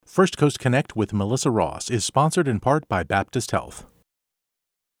First Coast Connect with Melissa Ross is sponsored in part by Baptist Health.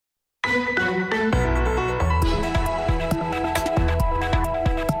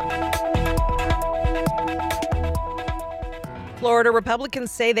 Florida Republicans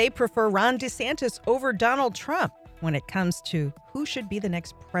say they prefer Ron DeSantis over Donald Trump when it comes to who should be the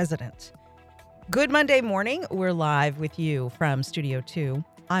next president. Good Monday morning. We're live with you from Studio 2.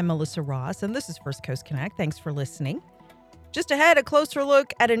 I'm Melissa Ross, and this is First Coast Connect. Thanks for listening. Just ahead, a closer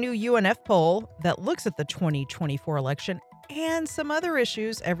look at a new UNF poll that looks at the 2024 election and some other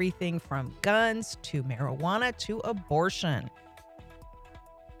issues, everything from guns to marijuana to abortion.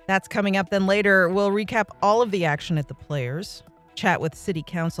 That's coming up. Then later, we'll recap all of the action at the Players, chat with City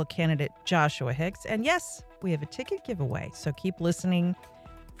Council candidate Joshua Hicks, and yes, we have a ticket giveaway, so keep listening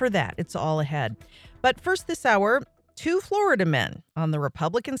for that. It's all ahead. But first this hour, two Florida men on the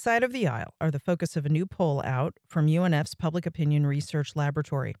Republican side of the aisle are the focus of a new poll out from UNF's Public Opinion Research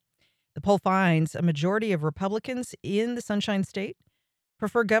Laboratory. The poll finds a majority of Republicans in the Sunshine State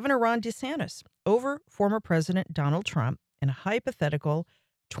prefer Governor Ron DeSantis over former President Donald Trump in a hypothetical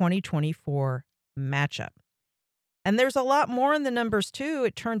 2024 matchup. And there's a lot more in the numbers, too.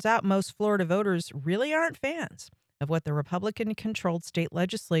 It turns out most Florida voters really aren't fans of what the Republican-controlled state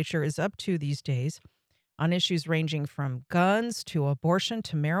legislature is up to these days on issues ranging from guns to abortion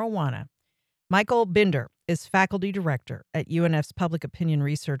to marijuana. Michael Binder is faculty director at UNF's Public Opinion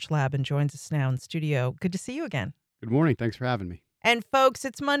Research Lab and joins us now in studio. Good to see you again. Good morning. Thanks for having me. And folks,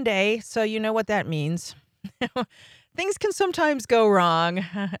 it's Monday, so you know what that means. Things can sometimes go wrong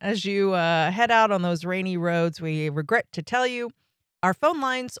as you head out on those rainy roads. We regret to tell you our phone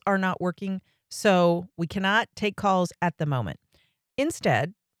lines are not working, so we cannot take calls at the moment.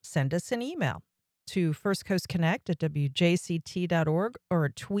 Instead, send us an email to firstcoastconnect@wjct.org or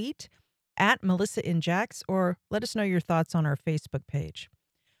a tweet at Melissa in Jax, or let us know your thoughts on our Facebook page.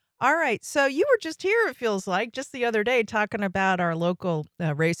 All right, so you were just here, it feels like, just the other day talking about our local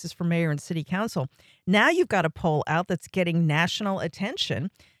races for mayor and city council. Now you've got a poll out that's getting national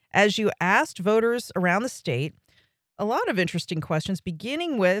attention as you asked voters around the state a lot of interesting questions,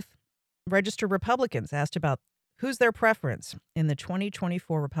 beginning with registered Republicans asked about who's their preference in the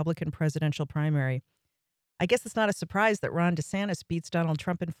 2024 Republican presidential primary. I guess it's not a surprise that Ron DeSantis beats Donald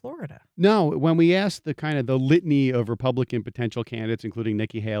Trump in Florida. No, when we asked the litany of Republican potential candidates, including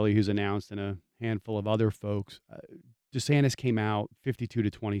Nikki Haley, who's announced, and a handful of other folks, DeSantis came out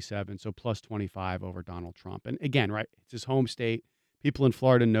 52-27, so plus 25 over Donald Trump. And again, right, it's his home state. People in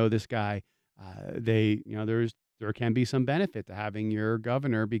Florida know this guy. There can be some benefit to having your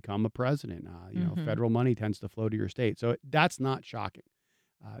governor become a president. Federal money tends to flow to your state, so that's not shocking.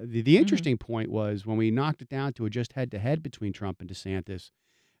 The interesting point was when we knocked it down to a just head-to-head between Trump and DeSantis,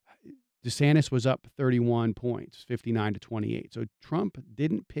 DeSantis was up 31 points, 59-28. So Trump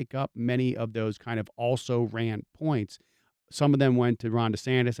didn't pick up many of those kind of also ran points. Some of them went to Ron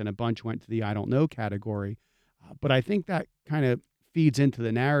DeSantis and a bunch went to the I don't know category. But I think that kind of feeds into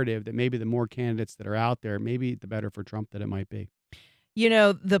the narrative that maybe the more candidates that are out there, maybe the better for Trump that it might be. You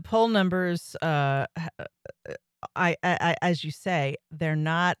know, the poll numbers, I as you say, they're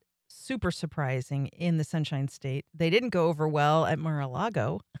not super surprising in the Sunshine State. They didn't go over well at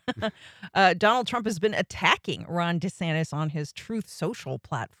Mar-a-Lago. Donald Trump has been attacking Ron DeSantis on his Truth Social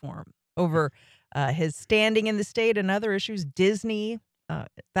platform over his standing in the state and other issues. Disney,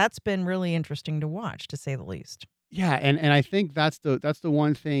 that's been really interesting to watch, to say the least. Yeah, and I think that's the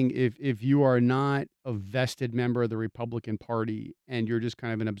one thing. If you are not a vested member of the Republican Party and you're just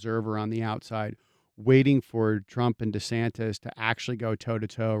kind of an observer on the outside, waiting for Trump and DeSantis to actually go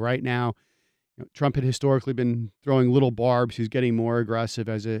toe-to-toe. Right now, Trump had historically been throwing little barbs. He's getting more aggressive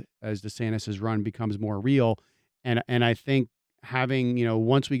as DeSantis' run becomes more real. And I think having,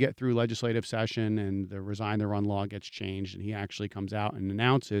 once we get through legislative session and the resign the run law gets changed and he actually comes out and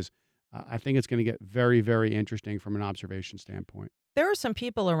announces, I think it's going to get very, very interesting from an observation standpoint. There are some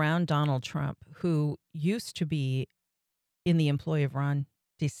people around Donald Trump who used to be in the employ of Ron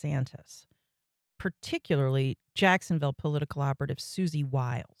DeSantis, particularly Jacksonville political operative Susie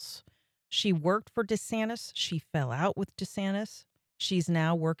Wiles. She worked for DeSantis. She fell out with DeSantis. She's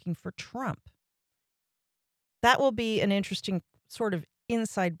now working for Trump. That will be an interesting sort of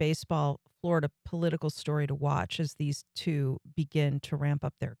inside baseball Florida political story to watch as these two begin to ramp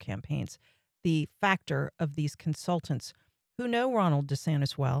up their campaigns. The factor of these consultants who know Ronald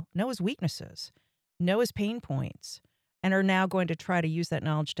DeSantis well, know his weaknesses, know his pain points, and are now going to try to use that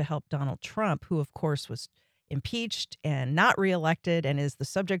knowledge to help Donald Trump, who, of course, was impeached and not reelected and is the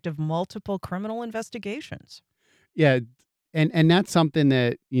subject of multiple criminal investigations. Yeah, and that's something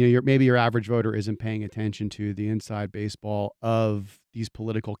that maybe your average voter isn't paying attention to, the inside baseball of these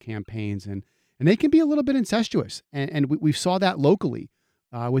political campaigns, and they can be a little bit incestuous. And we saw that locally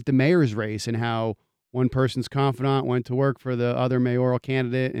with the mayor's race and how one person's confidant went to work for the other mayoral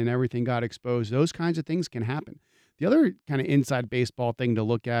candidate and everything got exposed. Those kinds of things can happen. The other kind of inside baseball thing to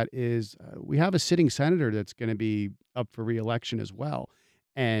look at is we have a sitting senator that's going to be up for re-election as well.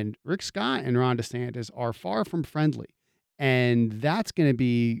 And Rick Scott and Ron DeSantis are far from friendly. And that's going to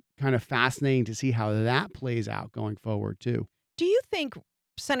be kind of fascinating to see how that plays out going forward, too. Do you think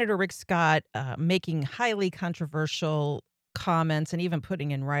Senator Rick Scott making highly controversial comments and even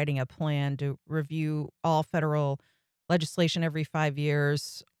putting in writing a plan to review all federal legislation every 5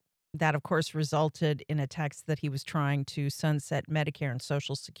 years, that, of course, resulted in a text that he was trying to sunset Medicare and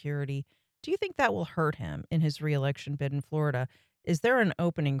Social Security, do you think that will hurt him in his reelection bid in Florida? Is there an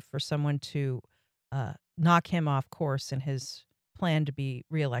opening for someone to knock him off course in his plan to be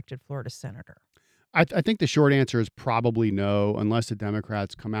reelected Florida senator? I think the short answer is probably no, unless the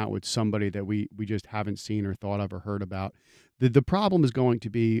Democrats come out with somebody that we just haven't seen or thought of or heard about. The problem is going to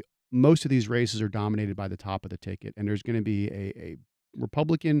be most of these races are dominated by the top of the ticket, and there's going to be a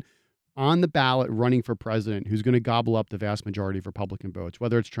Republican on the ballot running for president who's going to gobble up the vast majority of Republican votes,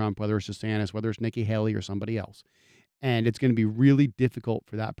 whether it's Trump, whether it's DeSantis, whether it's Nikki Haley or somebody else. And it's going to be really difficult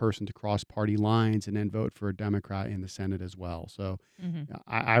for that person to cross party lines and then vote for a Democrat in the Senate as well. So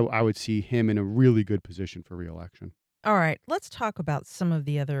I would see him in a really good position for reelection. All right, let's talk about some of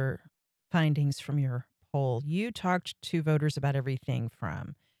the other findings from your poll. You talked to voters about everything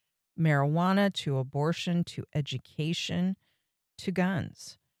from marijuana to abortion to education to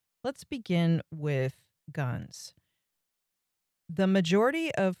guns. Let's begin with guns. The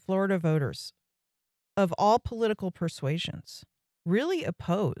majority of Florida voters of all political persuasions really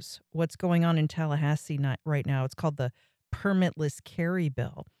oppose what's going on in Tallahassee right now. It's called the permitless carry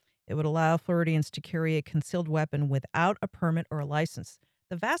bill. It would allow Floridians to carry a concealed weapon without a permit or a license.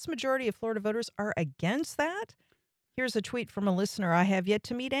 The vast majority of Florida voters are against that. Here's a tweet from a listener. I have yet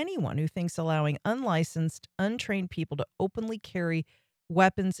to meet anyone who thinks allowing unlicensed, untrained people to openly carry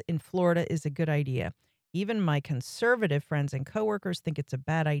weapons in Florida is a good idea. Even my conservative friends and coworkers think it's a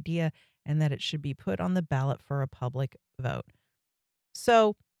bad idea and that it should be put on the ballot for a public vote.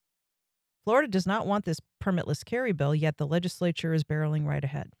 So Florida does not want this permitless carry bill, yet the legislature is barreling right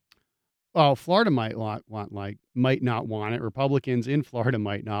ahead. Well, Florida might not want it. Republicans in Florida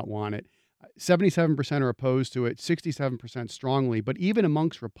might not want it. 77% are opposed to it, 67% strongly. But even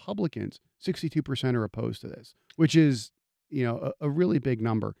amongst Republicans, 62% are opposed to this, which is, a really big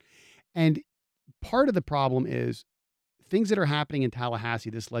number. And part of the problem is things that are happening in Tallahassee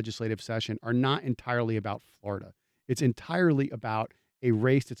this legislative session are not entirely about Florida. It's entirely about a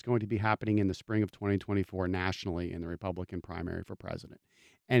race that's going to be happening in the spring of 2024 nationally in the Republican primary for president.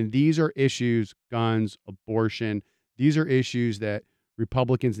 And these are issues, guns, abortion. These are issues that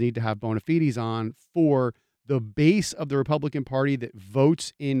Republicans need to have bona fides on for the base of the Republican Party that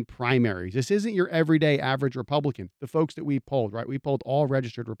votes in primaries. This isn't your everyday average Republican, the folks that we polled, right? We polled all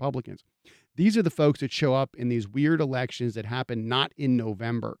registered Republicans. These are the folks that show up in these weird elections that happen not in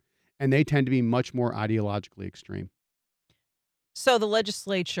November, and they tend to be much more ideologically extreme. So the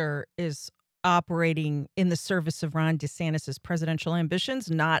legislature is operating in the service of Ron DeSantis' presidential ambitions,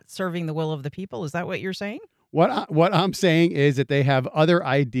 not serving the will of the people. Is that what you're saying? What I'm saying is that they have other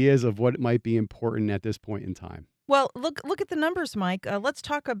ideas of what might be important at this point in time. Well, look at the numbers, Mike. Let's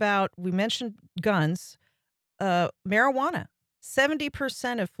talk about, we mentioned guns, marijuana.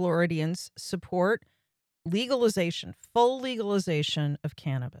 70% of Floridians support legalization, full legalization of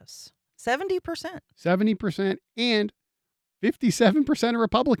cannabis. 70%. 70% and 57% of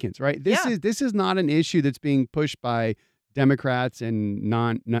Republicans, right? This is not an issue that's being pushed by Democrats and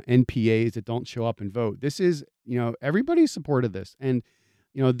non-NPAs that don't show up and vote. This is, everybody's supportive of this. And,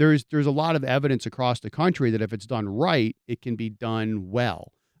 there's a lot of evidence across the country that if it's done right, it can be done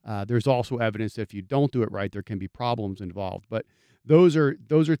well. There's also evidence that if you don't do it right, there can be problems involved. But those are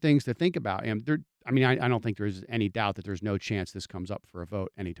things to think about. And I don't think there's any doubt that there's no chance this comes up for a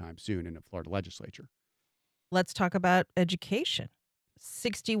vote anytime soon in the Florida legislature. Let's talk about education.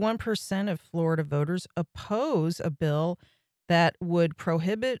 61% of Florida voters oppose a bill that would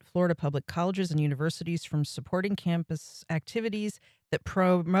prohibit Florida public colleges and universities from supporting campus activities that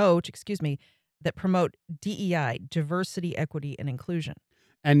promote DEI, diversity, equity, and inclusion.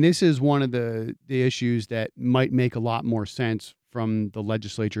 And this is one of the issues that might make a lot more sense from the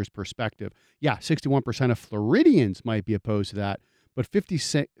legislature's perspective. Yeah, 61% of Floridians might be opposed to that, but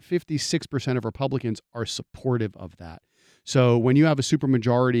 56% of Republicans are supportive of that. So when you have a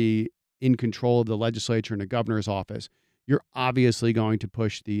supermajority in control of the legislature and the governor's office, you're obviously going to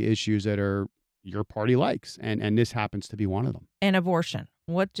push the issues that are your party likes, and this happens to be one of them. And abortion.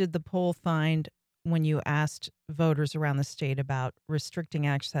 What did the poll find when you asked voters around the state about restricting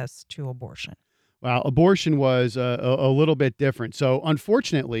access to abortion? Well, abortion was a little bit different. So,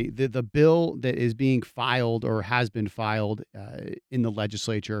 unfortunately, the bill that is being filed or has been filed in the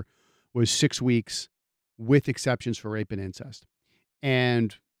legislature was 6 weeks with exceptions for rape and incest.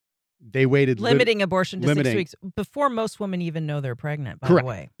 And they waited Limiting abortion to 6 limiting. weeks before most women even know they're pregnant, by Correct. the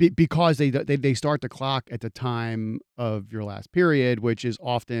way. Because they start the clock at the time of your last period, which is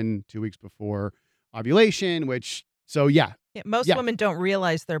often 2 weeks before ovulation, which, so yeah. Yeah, most Yeah. women don't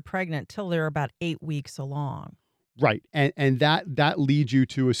realize they're pregnant till they're about 8 weeks along. Right. And that leads you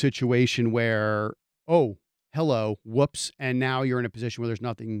to a situation where, oh, hello, whoops, and now you're in a position where there's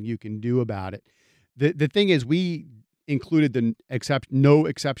nothing you can do about it. The thing is, we included the no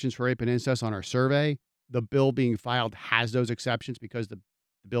exceptions for rape and incest on our survey. The bill being filed has those exceptions because the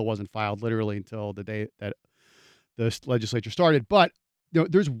bill wasn't filed literally until the day that the legislature started. But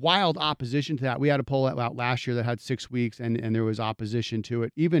there's wild opposition to that. We had a poll out last year that had 6 weeks, and there was opposition to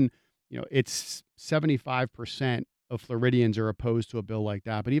it. Even, it's 75% of Floridians are opposed to a bill like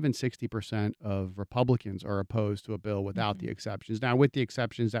that, but even 60% of Republicans are opposed to a bill without the exceptions. Now, with the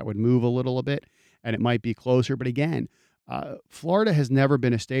exceptions, that would move a little bit, and it might be closer. But again, Florida has never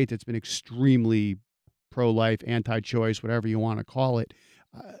been a state that's been extremely pro-life, anti-choice, whatever you want to call it.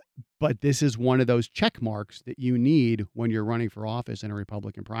 But this is one of those check marks that you need when you're running for office in a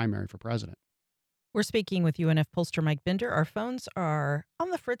Republican primary for president. We're speaking with UNF pollster Mike Binder. Our phones are on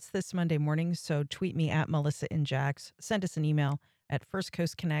the fritz this Monday morning, so tweet me at Melissa in Jax. Send us an email at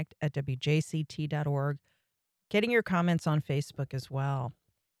firstcoastconnect@wjct.org. Getting your comments on Facebook as well.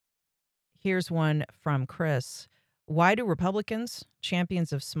 Here's one from Chris. Why do Republicans,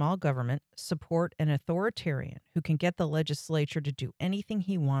 champions of small government, support an authoritarian who can get the legislature to do anything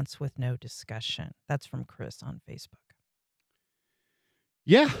he wants with no discussion? That's from Chris on Facebook.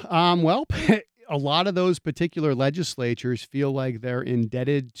 Yeah, well, a lot of those particular legislatures feel like they're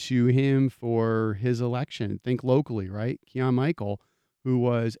indebted to him for his election. Think locally, right? Keon Michael, who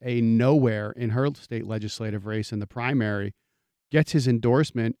was a nowhere in her state legislative race in the primary, gets his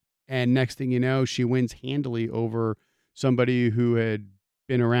endorsement. And next thing you know, she wins handily over somebody who had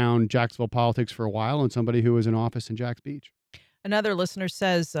been around Jacksonville politics for a while and somebody who was in office in Jax Beach. Another listener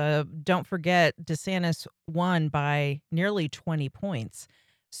says, don't forget DeSantis won by nearly 20 points.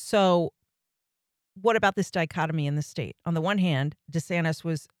 So what about this dichotomy in the state? On the one hand, DeSantis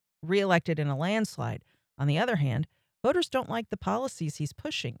was reelected in a landslide. On the other hand, voters don't like the policies he's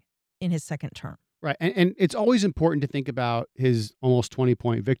pushing in his second term. Right. And it's always important to think about his almost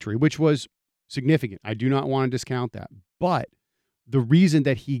 20-point victory, which was significant. I do not want to discount that. But the reason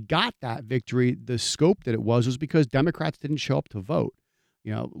that he got that victory, the scope that it was because Democrats didn't show up to vote.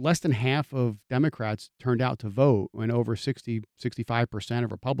 Less than half of Democrats turned out to vote when over 65%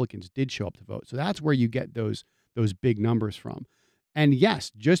 of Republicans did show up to vote. So that's where you get those big numbers from. And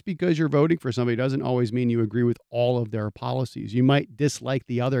yes, just because you're voting for somebody doesn't always mean you agree with all of their policies. You might dislike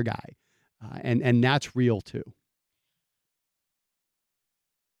the other guy. And that's real, too.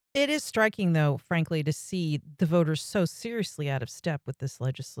 It is striking, though, frankly, to see the voters so seriously out of step with this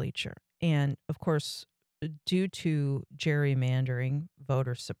legislature. And, of course, due to gerrymandering,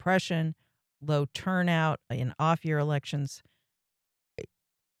 voter suppression, low turnout in off-year elections,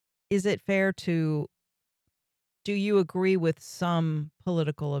 is it fair to do you agree with some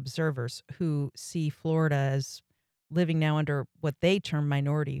political observers who see Florida as living now under what they term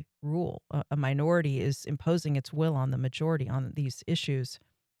minority rule? A minority is imposing its will on the majority on these issues.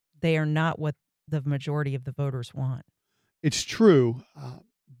 They are not what the majority of the voters want. It's true.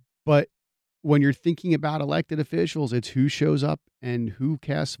 But when you're thinking about elected officials, it's who shows up and who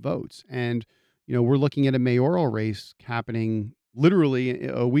casts votes. And, we're looking at a mayoral race happening literally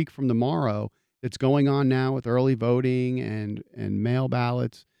a week from tomorrow that's going on now with early voting and mail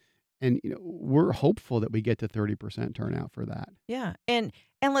ballots. And we're hopeful that we get to 30% turnout for that. Yeah. And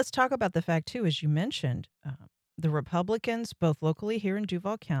let's talk about the fact, too, as you mentioned, the Republicans, both locally here in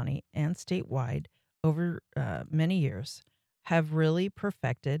Duval County and statewide over many years, have really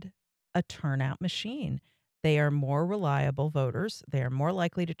perfected a turnout machine. They are more reliable voters. They are more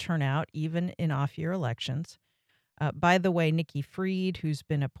likely to turn out even in off-year elections. By the way, Nikki Fried, who's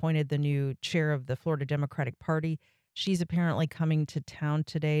been appointed the new chair of the Florida Democratic Party, she's apparently coming to town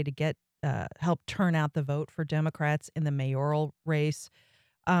today to get help turn out the vote for Democrats in the mayoral race.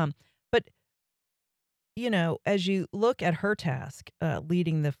 But, as you look at her task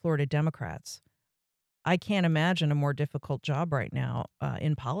leading the Florida Democrats, I can't imagine a more difficult job right now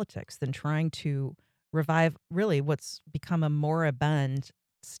in politics than trying to revive really what's become a moribund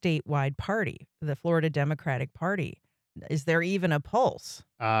statewide party, the Florida Democratic Party? Is there even a pulse?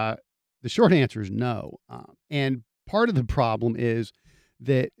 The short answer is no. And part of the problem is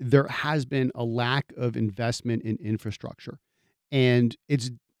that there has been a lack of investment in infrastructure. And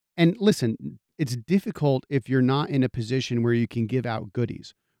listen, it's difficult if you're not in a position where you can give out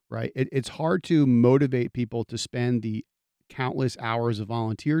goodies, right? It's hard to motivate people to spend the countless hours of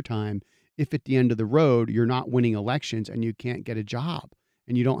volunteer time if at the end of the road you're not winning elections and you can't get a job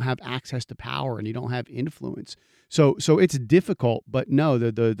and you don't have access to power and you don't have influence. So it's difficult, but no,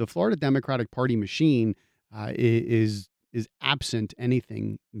 the Florida Democratic Party machine is absent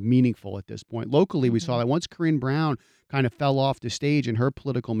anything meaningful at this point. Locally, we saw that once Corinne Brown kind of fell off the stage and her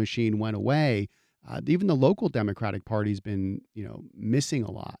political machine went away, even the local Democratic Party's been, missing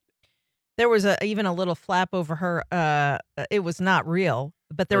a lot. There was even a little flap over her. It was not real,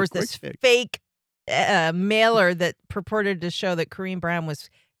 but there was this fake mailer that purported to show that Corinne Brown was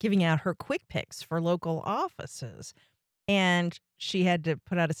giving out her quick picks for local offices. And she had to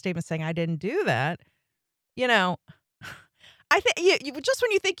put out a statement saying, I didn't do that. I think you just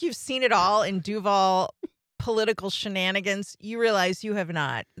when you think you've seen it all in Duval political shenanigans, you realize you have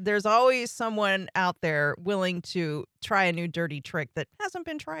not. There's always someone out there willing to try a new dirty trick that hasn't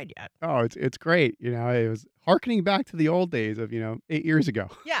been tried yet. Oh, it's great. It was hearkening back to the old days of, 8 years ago.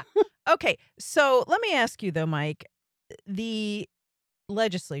 Yeah. Okay. So let me ask you, though, Mike, the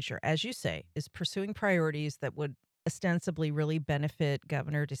legislature, as you say, is pursuing priorities that would ostensibly really benefit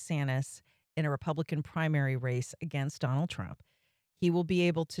Governor DeSantis in a Republican primary race against Donald Trump. He will be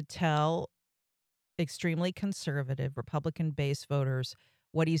able to tell extremely conservative Republican base voters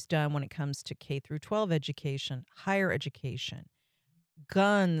what he's done when it comes to K through 12 education, higher education,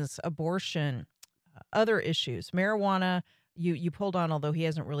 guns, abortion, other issues, marijuana. You pulled on, although he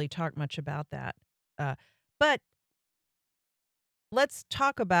hasn't really talked much about that. But let's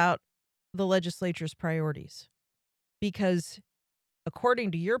talk about the legislature's priorities, because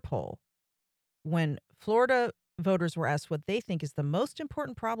according to your poll, when Florida voters were asked what they think is the most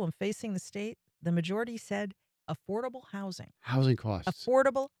important problem facing the state, the majority said affordable housing. Housing costs.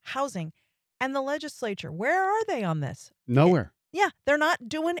 Affordable housing. And the legislature, where are they on this? Nowhere. Yeah, they're not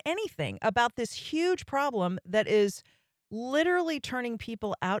doing anything about this huge problem that is literally turning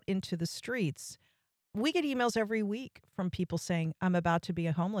people out into the streets. We get emails every week from people saying, I'm about to be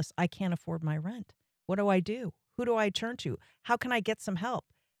homeless. I can't afford my rent. What do I do? Who do I turn to? How can I get some help?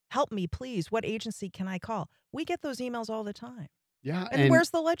 Help me, please. What agency can I call? We get those emails all the time. Yeah. And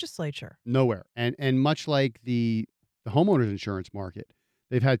where's the legislature? Nowhere. And much like the homeowners insurance market,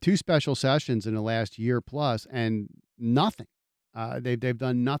 they've had 2 special sessions in the last year plus and nothing. They've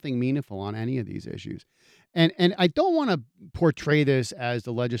done nothing meaningful on any of these issues. And I don't want to portray this as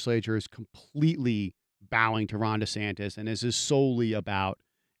the legislature is completely bowing to Ron DeSantis and this is solely about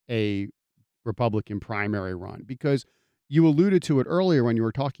a Republican primary run, because you alluded to it earlier when you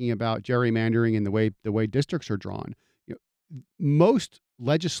were talking about gerrymandering and the way districts are drawn. Most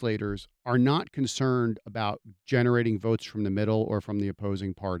legislators are not concerned about generating votes from the middle or from the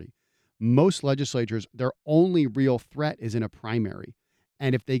opposing party. Most legislatures, their only real threat is in a primary.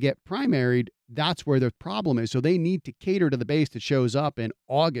 And if they get primaried, that's where the problem is. So they need to cater to the base that shows up in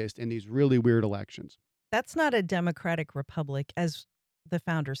August in these really weird elections. That's not a democratic republic as the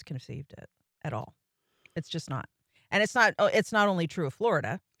founders conceived it at all. It's just not. And it's not only true of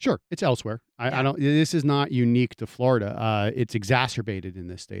Florida. Sure, it's elsewhere. I don't. This is not unique to Florida. It's exacerbated in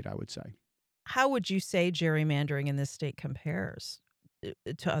this state, I would say. How would you say gerrymandering in this state compares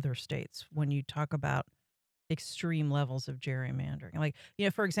to other states when you talk about extreme levels of gerrymandering? Like,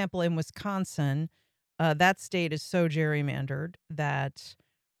 for example, in Wisconsin, that state is so gerrymandered that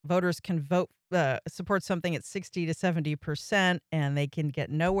voters can support something at 60 to 70%, and they can get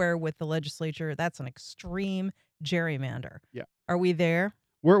nowhere with the legislature. That's an extreme gerrymander. Yeah. Are we there?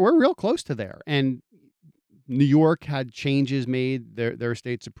 We're real close to there. And New York had changes made. Their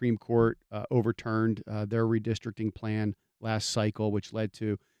state Supreme Court overturned their redistricting plan last cycle, which led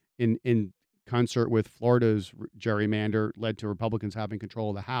to, in concert with Florida's gerrymander, led to Republicans having control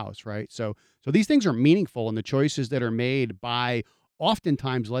of the House, right? So these things are meaningful, and the choices that are made by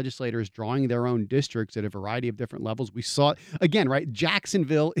oftentimes legislators drawing their own districts at a variety of different levels. We saw, again, right?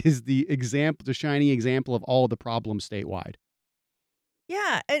 Jacksonville is the shining example of all of the problems statewide.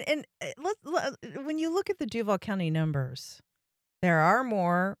 Yeah, and when you look at the Duval County numbers, there are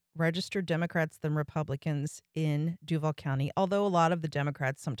more registered Democrats than Republicans in Duval County, although a lot of the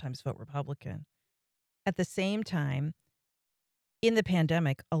Democrats sometimes vote Republican. At the same time, in the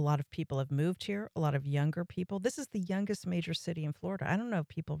pandemic, a lot of people have moved here, a lot of younger people. This is the youngest major city in Florida. I don't know if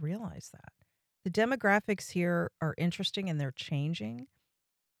people realize that. The demographics here are interesting and they're changing.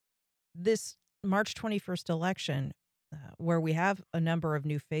 this March 21st election, where we have a number of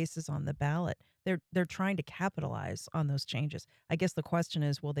new faces on the ballot, they're trying to capitalize on those changes. I guess the question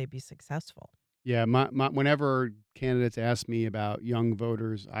is, will they be successful? Yeah, whenever candidates ask me about young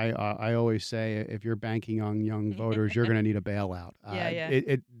voters, I always say if you're banking on young voters, you're going to need a bailout.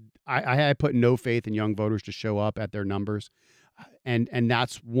 Yeah. I put no faith in young voters to show up at their numbers, and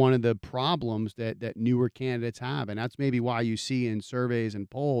that's one of the problems that newer candidates have, and that's maybe why you see in surveys and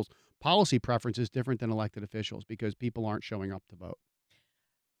polls policy preferences different than elected officials because people aren't showing up to vote.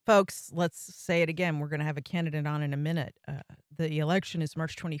 Folks, let's say it again. We're going to have a candidate on in a minute. The election is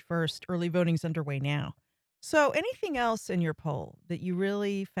March 21st. Early voting's underway now. So anything else in your poll that you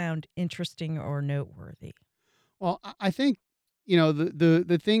really found interesting or noteworthy? Well, I think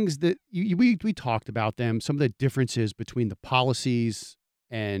the things that we talked about them, some of the differences between the policies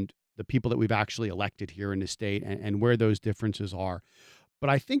and the people that we've actually elected here in the state and where those differences are. But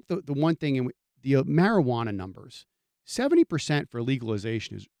I think the one thing in the marijuana numbers, 70% for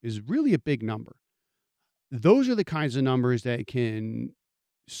legalization is really a big number. Those are the kinds of numbers that can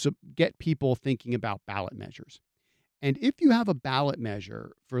get people thinking about ballot measures. And if you have a ballot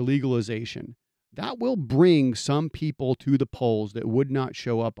measure for legalization, that will bring some people to the polls that would not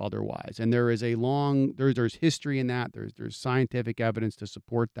show up otherwise. And there is there's history in that. There's scientific evidence to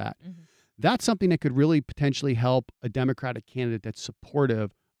support that. Mm-hmm. That's something that could really potentially help a Democratic candidate that's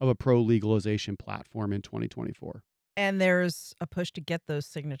supportive of a pro-legalization platform in 2024. And there's a push to get those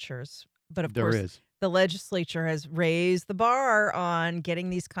signatures. But of course, there is. The legislature has raised the bar on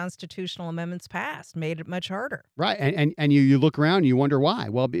getting these constitutional amendments passed, made it much harder. Right. And you look around and you wonder why.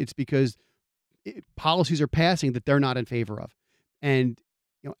 Well, it's because policies are passing that they're not in favor of. And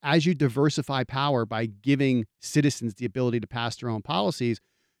as you diversify power by giving citizens the ability to pass their own policies,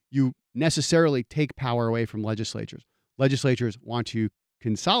 you necessarily take power away from legislatures. Legislatures want to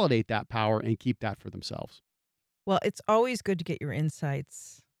consolidate that power and keep that for themselves. Well, it's always good to get your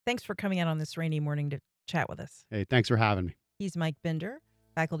insights. Thanks for coming out on this rainy morning to chat with us. Hey, thanks for having me. He's Mike Binder,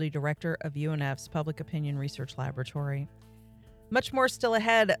 Faculty Director of UNF's Public Opinion Research Laboratory. Much more still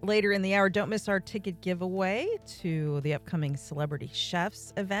ahead later in the hour. Don't miss our ticket giveaway to the upcoming Celebrity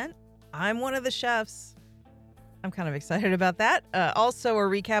Chefs event. I'm one of the chefs. I'm kind of excited about that. Also, a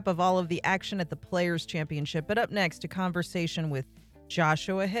recap of all of the action at the Players' Championship. But up next, a conversation with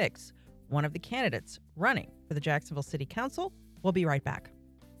Joshua Hicks, one of the candidates running for the Jacksonville City Council. We'll be right back.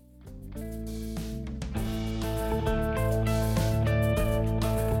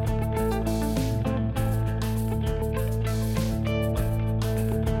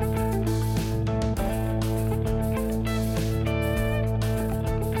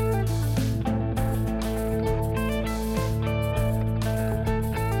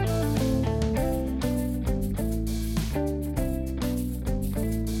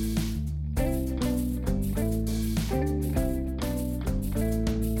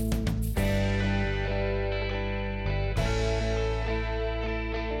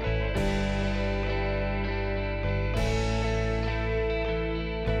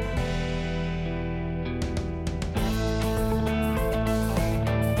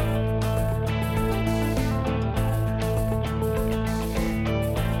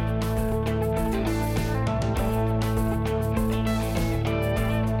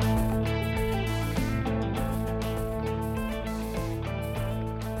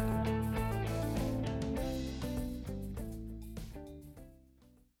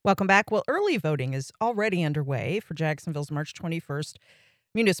 Welcome back. Well, early voting is already underway for Jacksonville's March 21st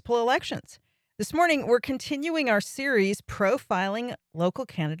municipal elections. This morning, we're continuing our series profiling local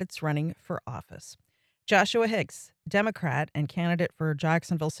candidates running for office. Joshua Hicks, Democrat and candidate for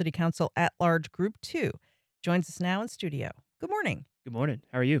Jacksonville City Council at-large Group 2, joins us now in studio. Good morning. Good morning.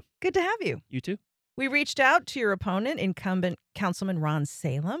 How are you? Good to have you. You too. We reached out to your opponent, incumbent Councilman Ron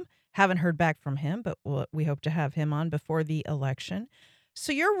Salem. Haven't heard back from him, but we hope to have him on before the election.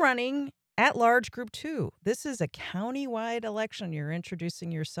 So you're running at-large Group 2. This is a county-wide election. You're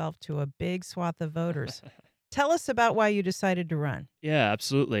introducing yourself to a big swath of voters. Tell us about why you decided to run. Yeah,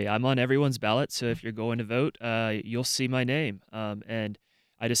 absolutely. I'm on everyone's ballot, so if you're going to vote, you'll see my name. And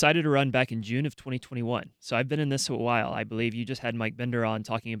I decided to run back in June of 2021. So I've been in this a while. I believe you just had Mike Binder on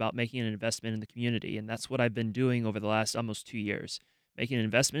talking about making an investment in the community, and that's what I've been doing over the last almost 2 years. Making an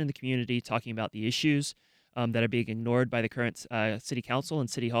investment in the community, talking about the issues that are being ignored by the current city council and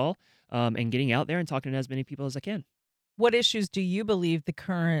city hall, and getting out there and talking to as many people as I can. What issues do you believe the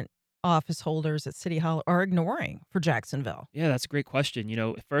current office holders at City Hall are ignoring for Jacksonville? Yeah, that's a great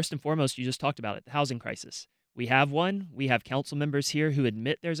question. First and foremost, you just talked about it, the housing crisis. We have one. We have council members here who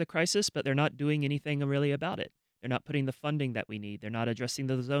admit there's a crisis, but they're not doing anything really about it. They're not putting the funding that we need. They're not addressing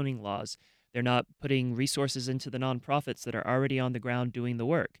the zoning laws. They're not putting resources into the nonprofits that are already on the ground doing the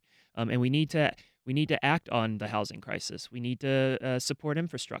work. And we need to act on the housing crisis. We need to support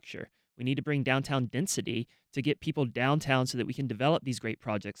infrastructure. We need to bring downtown density to get people downtown so that we can develop these great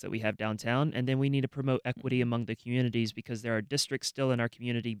projects that we have downtown. And then we need to promote equity among the communities because there are districts still in our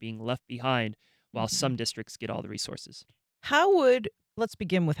community being left behind while some districts get all the resources. Let's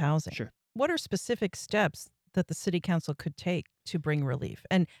begin with housing. Sure. What are specific steps that the city council could take to bring relief,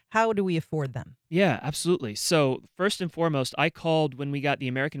 and how do we afford them? Yeah, absolutely. So first and foremost, I called when we got the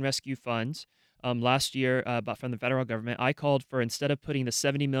American Rescue Funds last year, but from the federal government. I called for, instead of putting the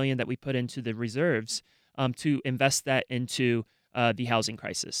 $70 million that we put into the reserves, to invest that into the housing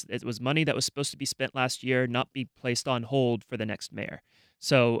crisis. It was money that was supposed to be spent last year, not be placed on hold for the next mayor.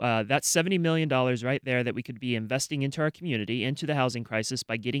 So that's $70 million right there that we could be investing into our community, into the housing crisis,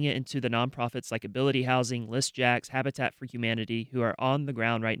 by getting it into the nonprofits like Ability Housing, ListJax, Habitat for Humanity, who are on the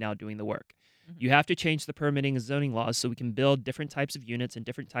ground right now doing the work. You have to change the permitting and zoning laws so we can build different types of units and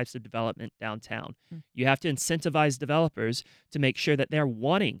different types of development downtown. You have to incentivize developers to make sure that they're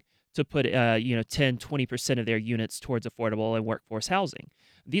wanting to put 10, 20% of their units towards affordable and workforce housing.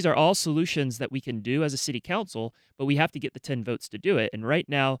 These are all solutions that we can do as a city council, but we have to get the 10 votes to do it. And right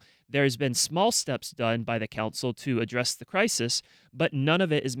now, there's been small steps done by the council to address the crisis, but none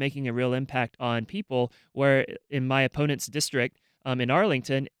of it is making a real impact on people. Where in my opponent's district, in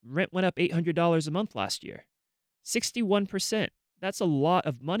Arlington, rent went up $800 a month last year. 61%. That's a lot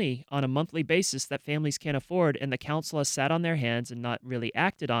of money on a monthly basis that families can't afford, and the council has sat on their hands and not really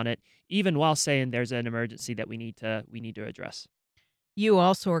acted on it, even while saying there's an emergency that we need to address. You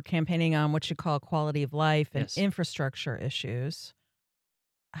also are campaigning on what you call quality of life and Yes. infrastructure issues.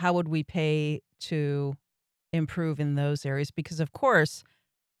 How would we pay to improve in those areas? Because, of course,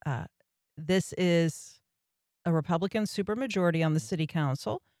 this is a Republican supermajority on the city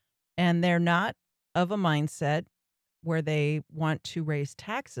council, and they're not of a mindset where they want to raise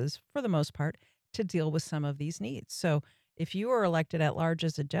taxes, for the most part, to deal with some of these needs. So if you are elected at large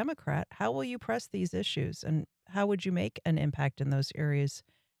as a Democrat, how will you press these issues, and how would you make an impact in those areas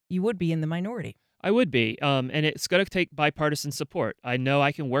you would be in the minority? I would be, and it's going to take bipartisan support. I know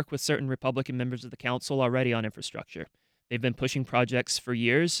I can work with certain Republican members of the council already on infrastructure. They've been pushing projects for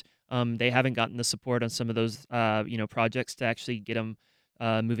years. They haven't gotten the support on some of those, projects to actually get them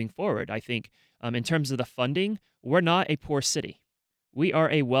moving forward. I think in terms of the funding, we're not a poor city. We are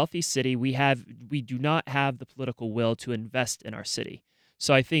a wealthy city. We do not have the political will to invest in our city.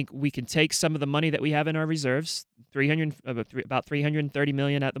 So I think we can take some of the money that we have in our reserves, about $330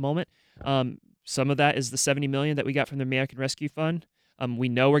 million at the moment. Some of that is the $70 million that we got from the American Rescue Fund. We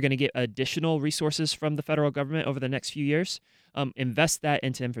know we're going to get additional resources from the federal government over the next few years. Invest that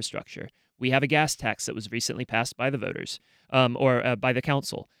into infrastructure. We have a gas tax that was recently passed by the voters or by the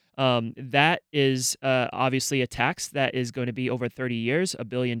council. That is obviously a tax that is going to be over 30 years, $1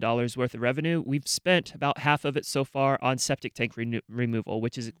 billion worth of revenue. We've spent about half of it so far on septic tank removal,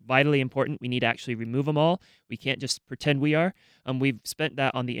 which is vitally important. We need to actually remove them all. We can't just pretend we are. We've spent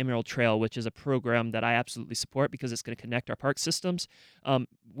that on the Emerald Trail, which is a program that I absolutely support because it's going to connect our park systems.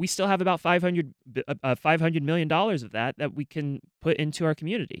 We still have about $500 million of that we can put into our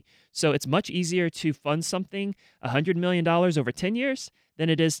community. So it's much easier to fund something $100 million over 10 years than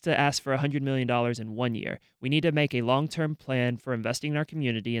it is to ask for $100 million in 1 year. We need to make a long-term plan for investing in our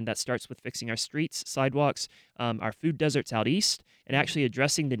community, and that starts with fixing our streets, sidewalks, our food deserts out east, and actually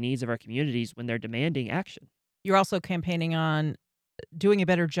addressing the needs of our communities when they're demanding action. You're also campaigning on doing a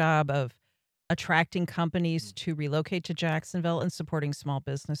better job of attracting companies to relocate to Jacksonville and supporting small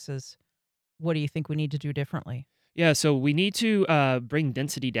businesses. What do you think we need to do differently? Yeah, so we need to bring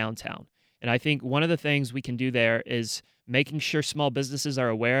density downtown. And I think one of the things we can do there is making sure small businesses are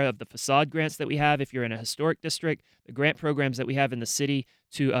aware of the facade grants that we have if you're in a historic district, the grant programs that we have in the city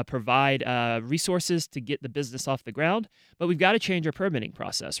to provide resources to get the business off the ground. But we've got to change our permitting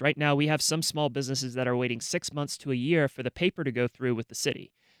process. Right now, we have some small businesses that are waiting 6 months to a year for the paper to go through with the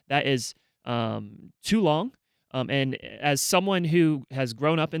city. That is too long. And as someone who has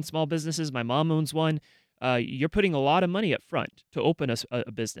grown up in small businesses, my mom owns one, you're putting a lot of money up front to open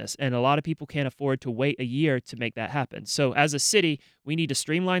a business, and a lot of people can't afford to wait a year to make that happen. So as a city, we need to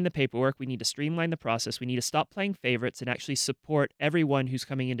streamline the paperwork. We need to streamline the process. We need to stop playing favorites and actually support everyone who's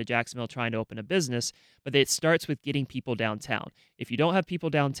coming into Jacksonville trying to open a business. But it starts with getting people downtown. If you don't have people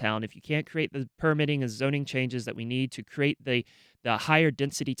downtown, if you can't create the permitting and zoning changes that we need to create the higher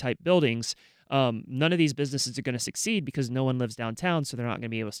density type buildings, none of these businesses are going to succeed because no one lives downtown, so they're not going to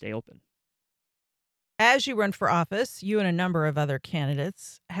be able to stay open. As you run for office, you and a number of other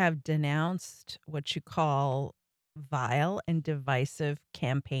candidates have denounced what you call vile and divisive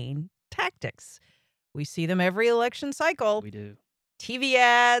campaign tactics. We see them every election cycle. We do. TV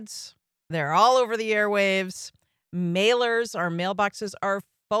ads, they're all over the airwaves. Mailers, our mailboxes are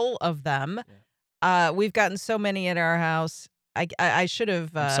full of them. Yeah. We've gotten so many at our house. I should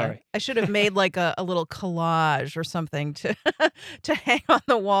have. I'm sorry. I should have made like a little collage or something to to hang on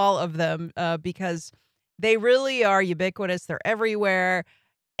the wall of them because they really are ubiquitous. They're everywhere,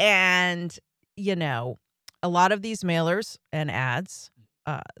 and a lot of these mailers and ads,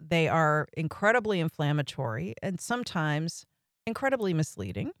 they are incredibly inflammatory and sometimes incredibly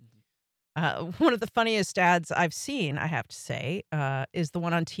misleading. One of the funniest ads I've seen, I have to say, is the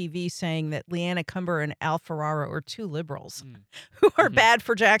one on TV saying that Leanna Cumber and Al Ferraro are two liberals who are bad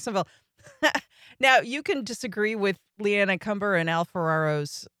for Jacksonville. Now, you can disagree with Leanna Cumber and Al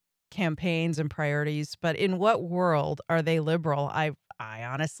Ferraro's campaigns and priorities, but in what world are they liberal? I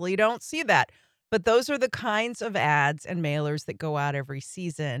honestly don't see that. But those are the kinds of ads and mailers that go out every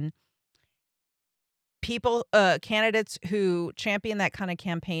season. People, candidates who champion that kind of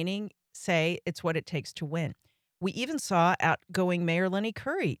campaigning say it's what it takes to win. We even saw outgoing Mayor Lenny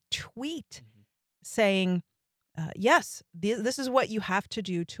Curry tweet saying, yes, this is what you have to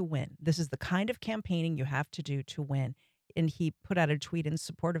do to win. This is the kind of campaigning you have to do to win. And he put out a tweet in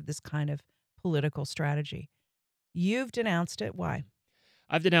support of this kind of political strategy. You've denounced it. Why?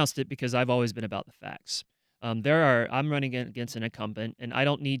 I've denounced it because I've always been about the facts. I'm running against an incumbent, and I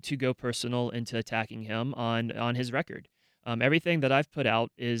don't need to go personal into attacking him on his record. Everything that I've put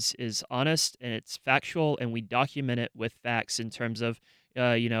out is honest and it's factual, and we document it with facts in terms of,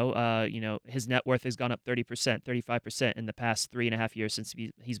 his net worth has gone up 30%, 35% in the past 3.5 years since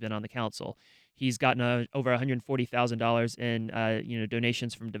he's been on the council. He's gotten over $140,000 in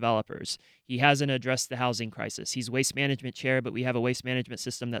donations from developers. He hasn't addressed the housing crisis. He's waste management chair, but we have a waste management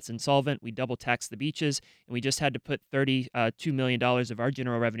system that's insolvent. We double tax the beaches, and we just had to put $32 million of our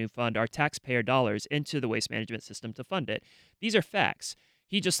general revenue fund, our taxpayer dollars, into the waste management system to fund it. These are facts.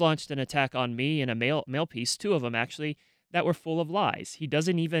 He just launched an attack on me in a mail piece, 2 of them actually, that were full of lies. He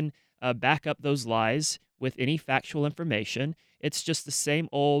doesn't even back up those lies with any factual information. It's just the same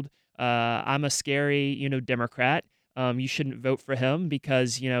old, I'm a scary, Democrat. You shouldn't vote for him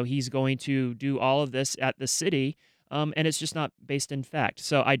because, he's going to do all of this at the city. And it's just not based in fact.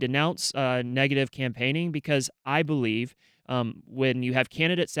 So I denounce negative campaigning because I believe when you have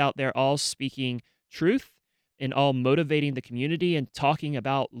candidates out there all speaking truth and all motivating the community and talking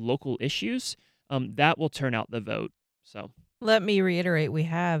about local issues, that will turn out the vote. So let me reiterate, we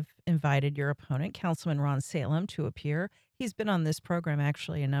have invited your opponent, Councilman Ron Salem, to appear. He's been on this program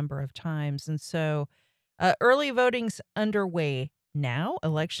actually a number of times. And so early voting's underway now.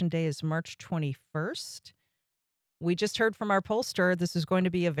 Election day is March 21st. We just heard from our pollster this is going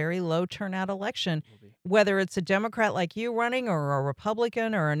to be a very low turnout election. Whether it's a Democrat like you running or a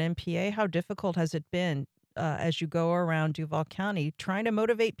Republican or an MPA, how difficult has it been as you go around Duval County trying to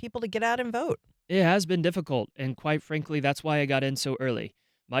motivate people to get out and vote? It has been difficult, and quite frankly, that's why I got in so early.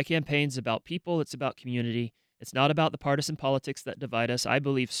 My campaign's about people, it's about community. It's not about the partisan politics that divide us. I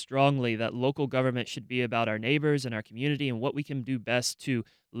believe strongly that local government should be about our neighbors and our community and what we can do best to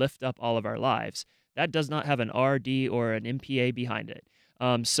lift up all of our lives. That does not have an RD or an MPA behind it.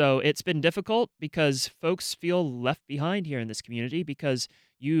 So it's been difficult because folks feel left behind here in this community because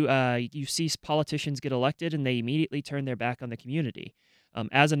you see politicians get elected and they immediately turn their back on the community.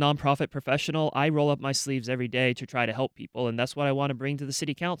 As a nonprofit professional, I roll up my sleeves every day to try to help people, and that's what I want to bring to the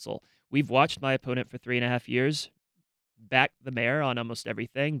city council. We've watched my opponent for 3.5 years back the mayor on almost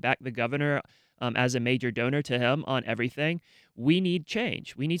everything, back the governor as a major donor to him on everything. We need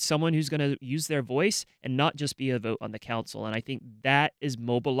change. We need someone who's going to use their voice and not just be a vote on the council, and I think that is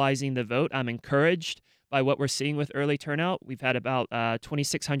mobilizing the vote. I'm encouraged by what we're seeing with early turnout. We've had about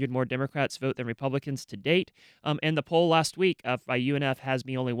 2,600 more Democrats vote than Republicans to date. And the poll last week by UNF has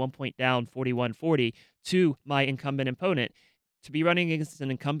me only 1 point down, 41-40, to my incumbent opponent. To be running against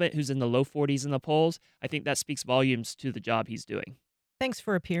an incumbent who's in the low 40s in the polls, I think that speaks volumes to the job he's doing. Thanks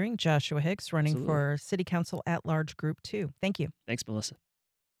for appearing, Joshua Hicks, running Absolutely. for City Council at-large Group 2. Thank you. Thanks, Melissa.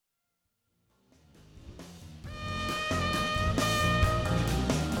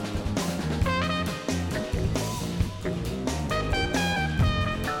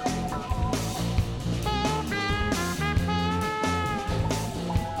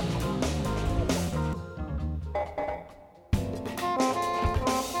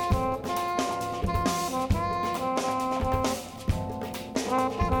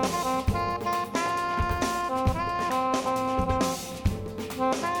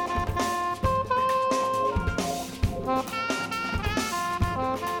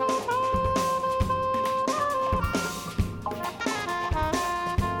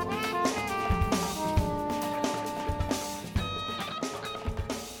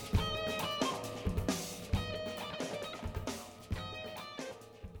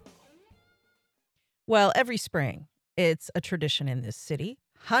 Well, every spring, it's a tradition in this city.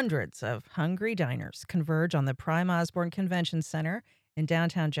 Hundreds of hungry diners converge on the Prime Osborne Convention Center in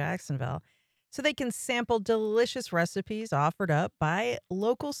downtown Jacksonville so they can sample delicious recipes offered up by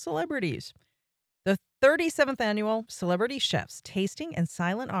local celebrities. The 37th annual Celebrity Chefs Tasting and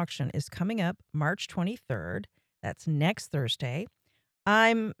Silent Auction is coming up March 23rd. That's next Thursday.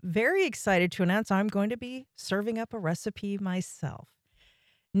 I'm very excited to announce I'm going to be serving up a recipe myself.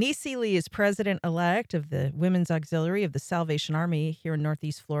 Niecy Lee is president-elect of the Women's Auxiliary of the Salvation Army here in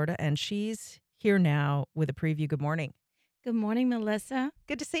Northeast Florida, and she's here now with a preview. Good morning. Good morning, Melissa.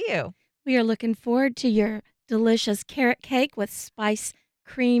 Good to see you. We are looking forward to your delicious carrot cake with spice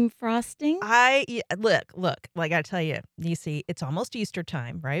cream frosting. Look, well, I got to tell you, Niecy, it's almost Easter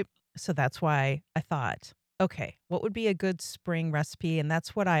time, right? So that's why I thought, okay, what would be a good spring recipe? And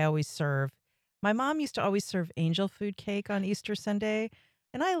that's what I always serve. My mom used to always serve angel food cake on Easter Sunday,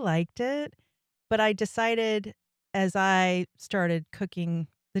 and I liked it, but I decided as I started cooking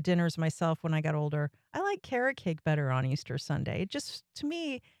the dinners myself when I got older, I like carrot cake better on Easter Sunday. To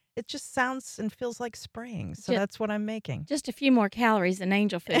me, it just sounds and feels like spring. So that's what I'm making. Just a few more calories than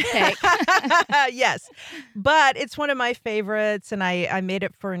angel food cake. Yes, but it's one of my favorites, and I made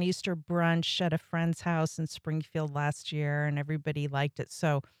it for an Easter brunch at a friend's house in Springfield last year, and everybody liked it.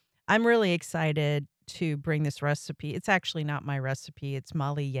 So I'm really excited to bring this recipe. It's actually not my recipe. It's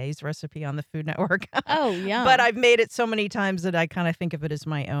Molly Ye's recipe on the Food Network. Oh, yeah. But I've made it so many times that I kind of think of it as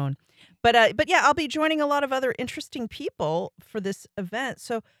my own. But yeah, I'll be joining a lot of other interesting people for this event.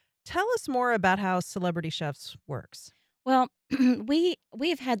 So tell us more about how Celebrity Chefs works. Well,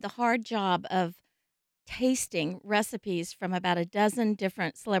 we've had the hard job of tasting recipes from about a dozen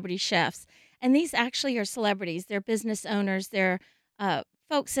different celebrity chefs. And these actually are celebrities. They're business owners. They're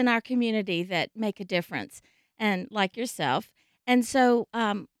folks in our community that make a difference, and like yourself. And so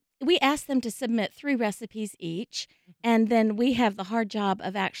we ask them to submit 3 recipes each, and then we have the hard job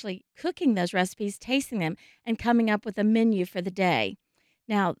of actually cooking those recipes, tasting them, and coming up with a menu for the day.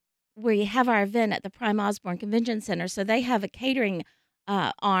 Now, we have our event at the Prime Osborne Convention Center, so they have a catering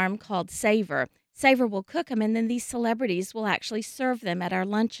arm called Savor. Savor will cook them, and then these celebrities will actually serve them at our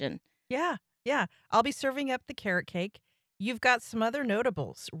luncheon. Yeah. I'll be serving up the carrot cake. You've got some other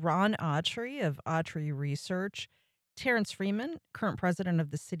notables. Ron Autry of Autry Research, Terrence Freeman, current president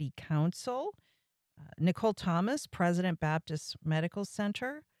of the City Council, Nicole Thomas, president, Baptist Medical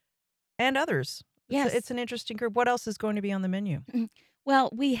Center, and others. Yes. It's an interesting group. What else is going to be on the menu?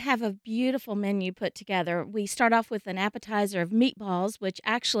 Well, we have a beautiful menu put together. We start off with an appetizer of meatballs, which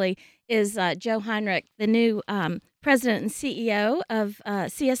actually is Joe Heinrich, the new president and CEO of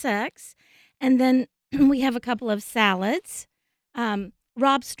CSX. And then we have a couple of salads.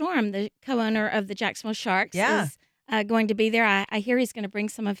 Rob Storm, the co-owner of the Jacksonville Sharks, is going to be there. I hear he's going to bring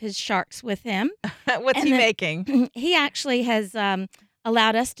some of his sharks with him. What's he making? He actually has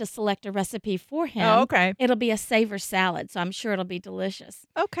allowed us to select a recipe for him. Oh, okay. It'll be a savor salad, so I'm sure it'll be delicious.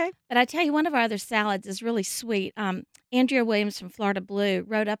 Okay. But I tell you, one of our other salads is really sweet. Andrea Williams from Florida Blue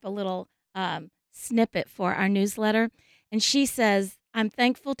wrote up a little snippet for our newsletter, and she says, I'm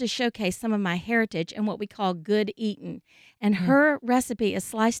thankful to showcase some of my heritage and what we call good eating. And her recipe is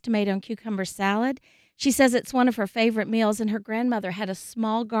sliced tomato and cucumber salad. She says it's one of her favorite meals, and her grandmother had a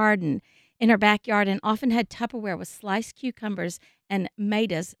small garden in her backyard and often had Tupperware with sliced cucumbers and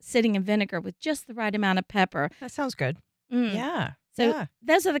tomatoes sitting in vinegar with just the right amount of pepper. That sounds good. Yeah. So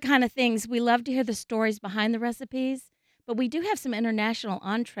those are the kind of things. We love to hear the stories behind the recipes, but we do have some international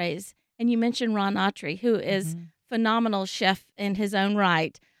entrees. And you mentioned Ron Autry, who is phenomenal chef in his own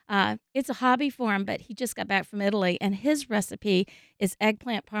right. It's a hobby for him, but he just got back from Italy, and his recipe is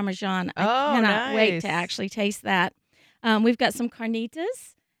eggplant parmesan. I cannot wait to actually taste that. We've got some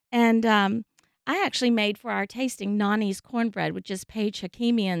carnitas, and I actually made for our tasting Nani's cornbread, which is Paige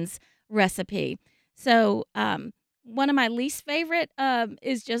Hakimian's recipe. So one of my least favorite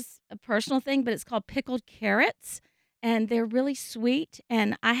is just a personal thing, but it's called pickled carrots, and they're really sweet,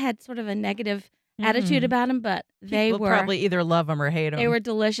 and I had sort of a negative attitude about them, but People probably either love them or hate them. They were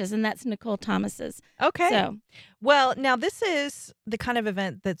delicious, and that's Nicole Thomas's. Okay. So, well, now this is the kind of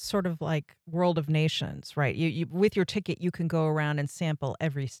event that's sort of like World of Nations, right? You with your ticket, you can go around and sample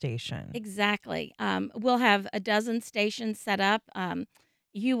every station. Exactly. We'll have a dozen stations set up.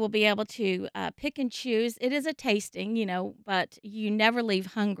 You will be able to pick and choose. It is a tasting, but you never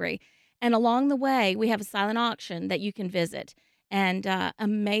leave hungry. And along the way, we have a silent auction that you can visit. And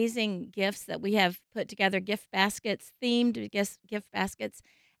amazing gifts that we have put together, gift baskets, themed gift baskets.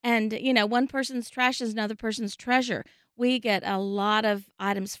 And, one person's trash is another person's treasure. We get a lot of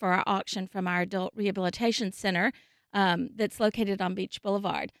items for our auction from our Adult Rehabilitation Center that's located on Beach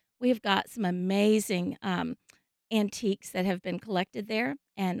Boulevard. We've got some amazing antiques that have been collected there,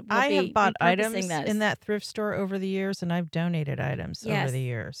 and we'll I be have bought items repurposing those. in that thrift store over the years, and I've donated items over Yes. the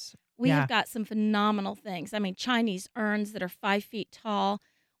years. We Yeah. have got some phenomenal things. I mean, Chinese urns that are 5 feet tall.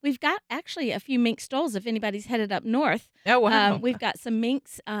 We've got actually a few mink stoles if anybody's headed up north. Oh, wow. We've got some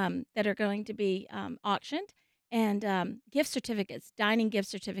minks that are going to be auctioned, and gift certificates, dining gift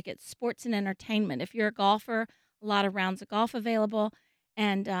certificates, sports and entertainment. If you're a golfer, a lot of rounds of golf available.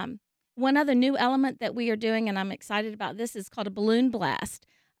 And one other new element that we are doing, and I'm excited about this, is called a balloon blast.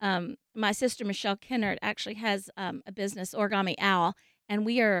 My sister, Michelle Kennard, actually has a business, Origami Owl, and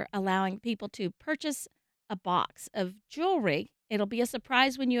we are allowing people to purchase a box of jewelry. It'll be a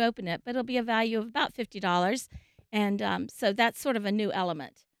surprise when you open it, but it'll be a value of about $50. And so that's sort of a new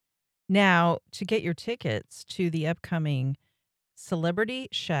element. Now, to get your tickets to the upcoming Celebrity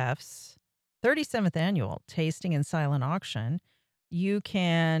Chefs 37th Annual Tasting and Silent Auction, you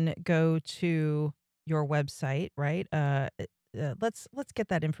can go to your website, right? Let's get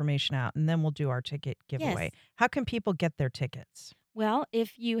that information out, and then we'll do our ticket giveaway. Yes. How can people get their tickets? Well,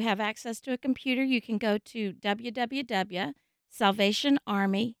 if you have access to a computer, you can go to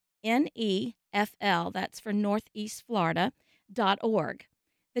www.salvationarmynefl, that's for Northeast Florida, .org.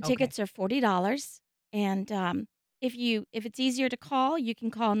 The Okay. tickets are $40, and if it's easier to call, you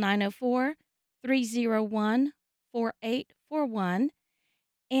can call 904-301-4841.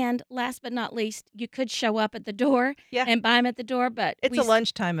 And last but not least, you could show up at the door Yeah. and buy them at the door, but It's a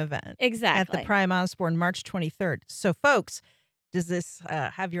lunchtime event Exactly. at the Prime Osborne, March 23rd. So, folks, does this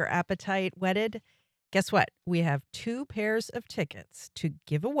have your appetite whetted? Guess what? We have 2 pairs of tickets to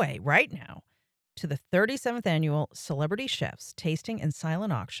give away right now to the 37th Annual Celebrity Chefs Tasting and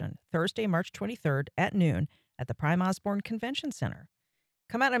Silent Auction, Thursday, March 23rd at noon at the Prime Osborne Convention Center.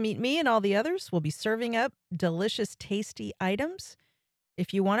 Come out and meet me and all the others. We'll be serving up delicious, tasty items.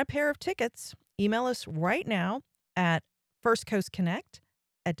 If you want a pair of tickets, email us right now at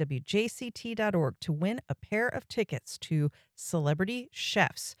firstcoastconnect@wjct.org to win a pair of tickets to Celebrity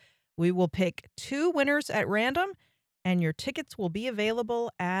Chefs. We will pick 2 winners at random, and your tickets will be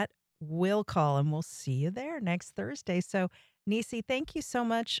available at will call, and we'll see you there next Thursday. So, Nisi, thank you so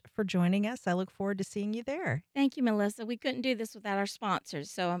much for joining us. I look forward to seeing you there. Thank you, Melissa. We couldn't do this without our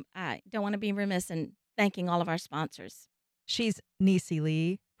sponsors, so I don't want to be remiss in thanking all of our sponsors. She's Nisi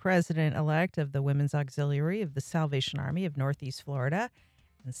Lee, President-elect of the Women's Auxiliary of the Salvation Army of Northeast Florida.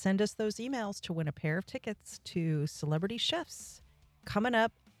 And send us those emails to win a pair of tickets to Celebrity Chefs coming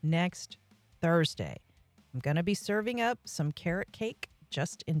up next Thursday. I'm going to be serving up some carrot cake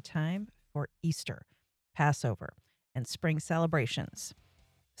just in time for Easter, Passover, and spring celebrations.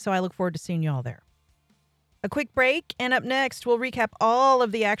 So I look forward to seeing you all there. A quick break, and up next, we'll recap all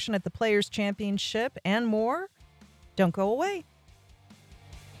of the action at the Players' Championship and more. Don't go away.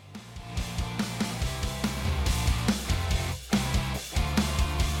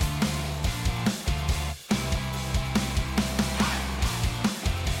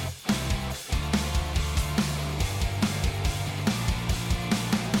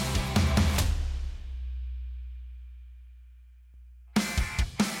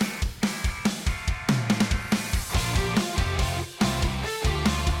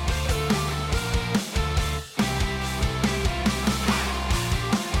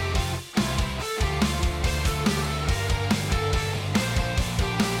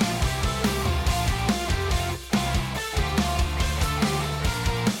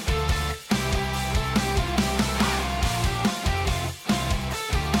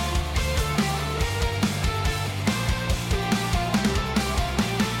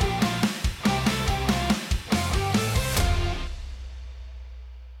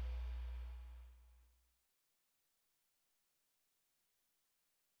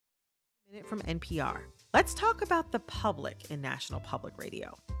 From NPR. Let's talk about the public in National Public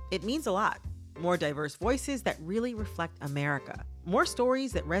Radio. It means a lot. More diverse voices that really reflect America. More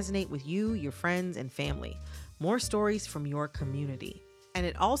stories that resonate with you, your friends, and family. More stories from your community. And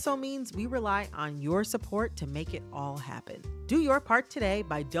it also means we rely on your support to make it all happen. Do your part today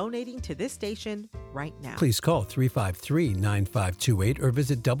by donating to this station right now. Please call 353-9528 or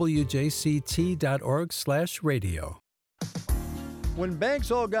visit wjct.org/radio. When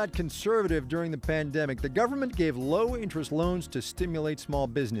banks all got conservative during the pandemic, the government gave low-interest loans to stimulate small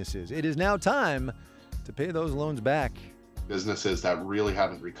businesses. It is now time to pay those loans back. Businesses that really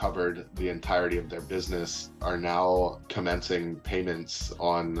haven't recovered the entirety of their business are now commencing payments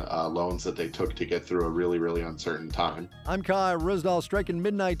on loans that they took to get through a really, really uncertain time. I'm Kai Risdal, striking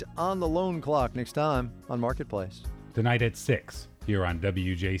midnight on the loan clock next time on Marketplace. Tonight at 6, here on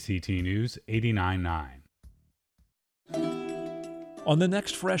WJCT News 89.9. On the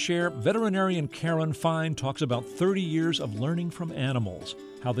next Fresh Air, veterinarian Karen Fine talks about 30 years of learning from animals,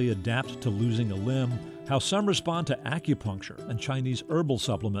 how they adapt to losing a limb, how some respond to acupuncture and Chinese herbal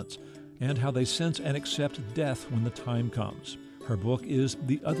supplements, and how they sense and accept death when the time comes. Her book is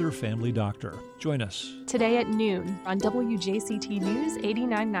The Other Family Doctor. Join us. Today at noon on WJCT News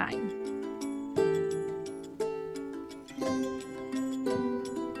 89.9.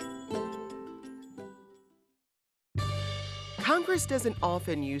 Congress doesn't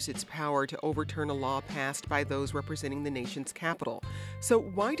often use its power to overturn a law passed by those representing the nation's capital. So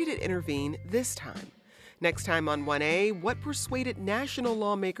why did it intervene this time? Next time on 1A, what persuaded national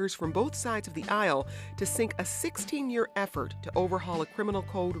lawmakers from both sides of the aisle to sink a 16-year effort to overhaul a criminal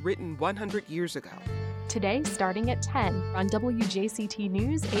code written 100 years ago? Today, starting at 10 on WJCT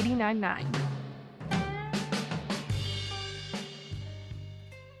News 89.9.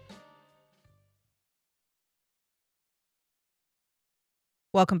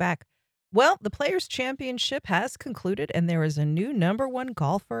 Welcome back. Well, the Players' Championship has concluded, and there is a new number one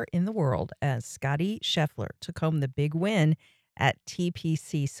golfer in the world as Scottie Scheffler took home the big win at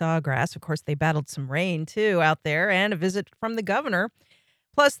TPC Sawgrass. Of course, they battled some rain, too, out there, and a visit from the governor.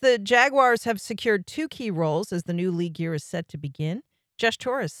 Plus, the Jaguars have secured 2 key roles as the new league year is set to begin. Josh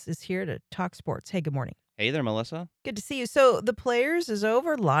Torres is here to talk sports. Hey, good morning. Hey there, Melissa. Good to see you. So the Players is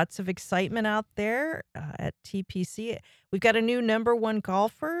over. Lots of excitement out there at TPC. We've got a new number one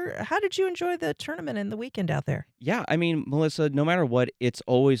golfer. How did you enjoy the tournament and the weekend out there? Yeah, I mean, Melissa, no matter what, it's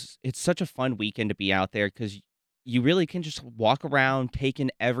such a fun weekend to be out there because you really can just walk around, take in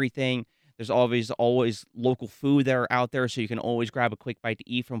everything. There's always local food that are out there, so you can always grab a quick bite to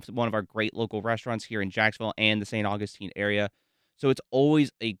eat from one of our great local restaurants here in Jacksonville and the St. Augustine area. So it's always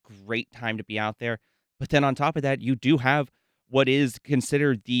a great time to be out there. But then on top of that, you do have what is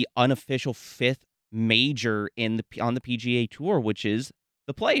considered the unofficial 5th major on the PGA Tour, which is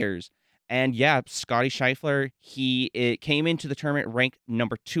the Players. And yeah, Scottie Scheffler, he came into the tournament ranked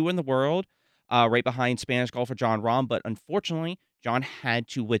number 2 in the world, right behind Spanish golfer Jon Rahm. But unfortunately, Jon had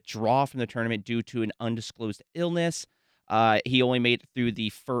to withdraw from the tournament due to an undisclosed illness. He only made it through the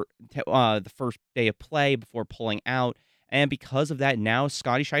first day of play before pulling out. And because of that, now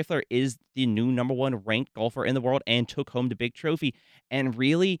Scottie Scheffler is the new number 1 ranked golfer in the world and took home the big trophy. And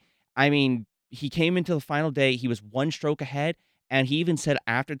really, I mean, he came into the final day, he was 1 stroke ahead, and he even said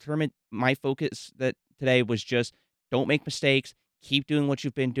after the tournament, my focus today was just don't make mistakes, keep doing what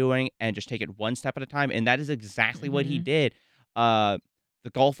you've been doing, and just take it 1 step at a time. And that is exactly what he did. The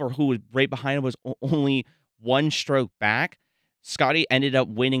golfer who was right behind him was only 1 stroke back. Scottie ended up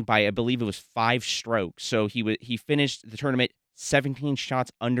winning by, I believe it was 5 strokes. So he finished the tournament 17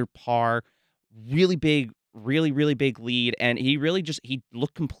 shots under par. Really big, really big lead. And he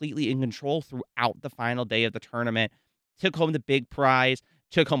looked completely in control throughout the final day of the tournament. Took home the big prize,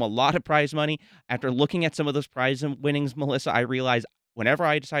 took home a lot of prize money. After looking at some of those prize winnings, Melissa, I realized whenever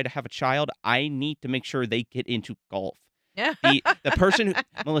I decide to have a child, I need to make sure they get into golf. Yeah.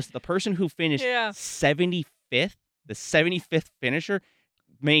 Melissa, the person who finished 75th, the 75th finisher,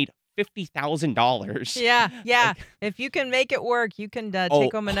 made $50,000. Yeah. If you can make it work, you can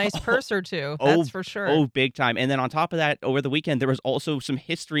take home a nice purse or two. That's for sure. Oh, big time. And then on top of that, over the weekend, there was also some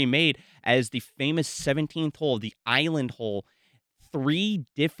history made as the famous 17th hole, the Island hole. 3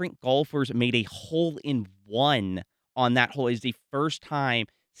 different golfers made a hole-in-one on that hole. It's the first time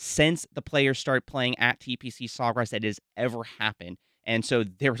since the Players started playing at TPC Sawgrass that has ever happened. And so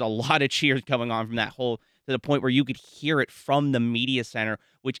there was a lot of cheers going on from that hole to the point where you could hear it from the media center,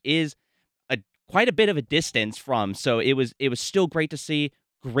 which is quite a bit of a distance from. So it was still great to see.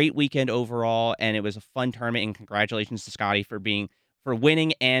 Great weekend overall, and it was a fun tournament. And congratulations to Scottie for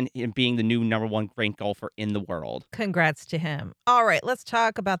winning and being the new number 1 ranked golfer in the world. Congrats to him. All right, let's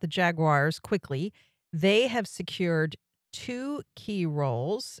talk about the Jaguars quickly. They have secured 2 key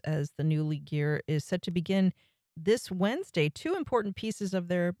roles as the new league year is set to begin this Wednesday. 2 important pieces of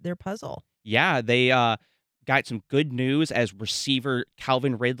their puzzle. Yeah, they got some good news as receiver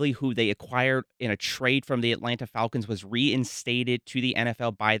Calvin Ridley, who they acquired in a trade from the Atlanta Falcons, was reinstated to the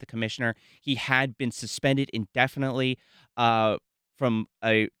NFL by the commissioner. He had been suspended indefinitely from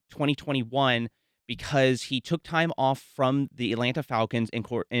 2021 because he took time off from the Atlanta Falcons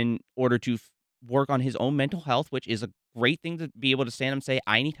in order to work on his own mental health, which is a great thing to be able to stand up and say,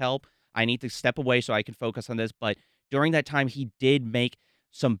 I need help. I need to step away so I can focus on this. But during that time, he did make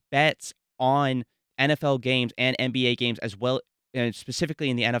some bets on NFL games and NBA games as well. And specifically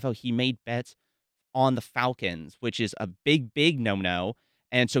in the NFL, he made bets on the Falcons, which is a big no-no.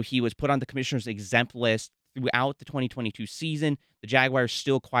 And so he was put on the commissioner's exempt list throughout the 2022 season. The Jaguars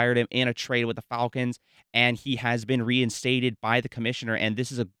still acquired him in a trade with the Falcons, and he has been reinstated by the commissioner. And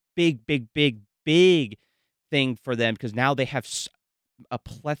this is a big, big, big, big thing for them because now they have a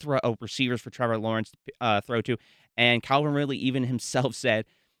plethora of receivers for Trevor Lawrence to throw to. And Calvin Ridley even himself said,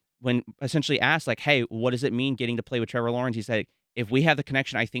 when essentially asked, like, hey, what does it mean getting to play with Trevor Lawrence? He said, if we have the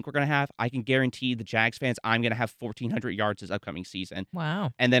connection I think we're going to have, I can guarantee the Jags fans I'm going to have 1,400 yards this upcoming season.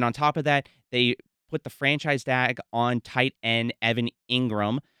 Wow. And then on top of that, they put the franchise tag on tight end Evan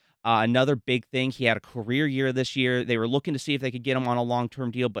Ingram. Another big thing, he had a career year this year. They were looking to see if they could get him on a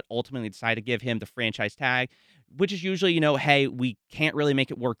long-term deal, but ultimately decided to give him the franchise tag, which is usually, hey, we can't really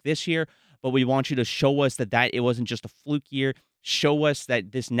make it work this year, but we want you to show us that it wasn't just a fluke year. Show us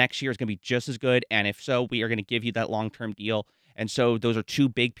that this next year is going to be just as good, and if so, we are going to give you that long-term deal. And so those are two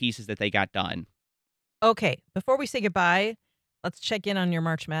big pieces that they got done. Okay, before we say goodbye, let's check in on your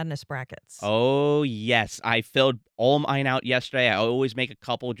March Madness brackets. Oh, yes. I filled all mine out yesterday. I always make a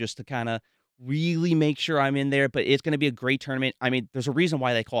couple just to kind of really make sure I'm in there, but it's going to be a great tournament. I mean, there's a reason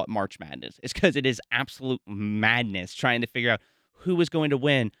why they call it March Madness. It's because it is absolute madness trying to figure out who is going to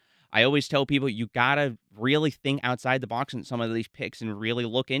win. I always tell people you got to really think outside the box in some of these picks and really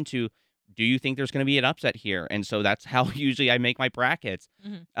look into, do you think there's going to be an upset here? And so that's how usually I make my brackets.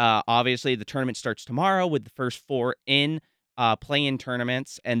 Mm-hmm. Obviously, the tournament starts tomorrow with the first 4 in play-in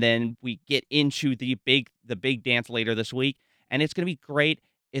tournaments, and then we get into the big dance later this week, and it's going to be great.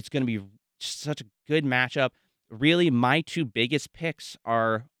 It's going to be such a good matchup. Really, my 2 biggest picks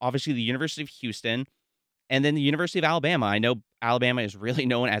are obviously the University of Houston and then the University of Alabama. I know Alabama is really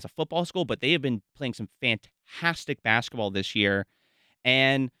known as a football school, but they have been playing some fantastic basketball this year,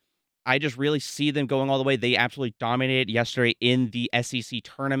 and I just really see them going all the way. They absolutely dominated yesterday in the SEC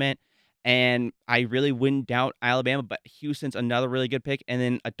tournament, and I really wouldn't doubt Alabama, but Houston's another really good pick. And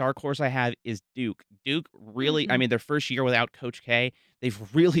then a dark horse I have is Duke. Duke really, I mean, their first year without Coach K, they've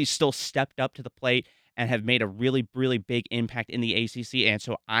really still stepped up to the plate and have made a really, really big impact in the ACC, and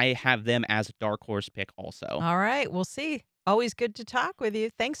so I have them as a dark horse pick also. All right, we'll see. Always good to talk with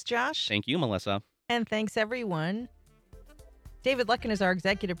you. Thanks, Josh. Thank you, Melissa. And thanks, everyone. David Luckin is our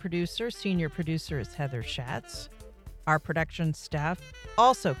executive producer. Senior producer is Heather Schatz. Our production staff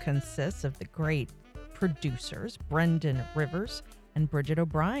also consists of the great producers, Brendan Rivers and Bridget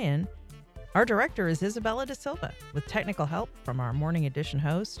O'Brien. Our director is Isabella Da Silva, with technical help from our morning edition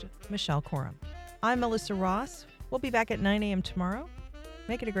host, Michelle Corum. I'm Melissa Ross. We'll be back at 9 a.m. tomorrow.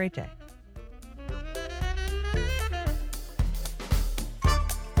 Make it a great day.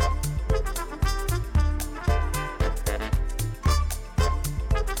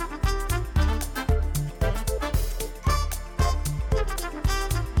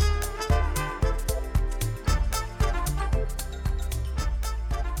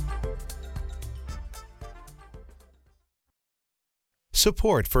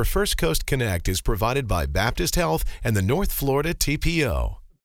 Support for First Coast Connect is provided by Baptist Health and the North Florida TPO.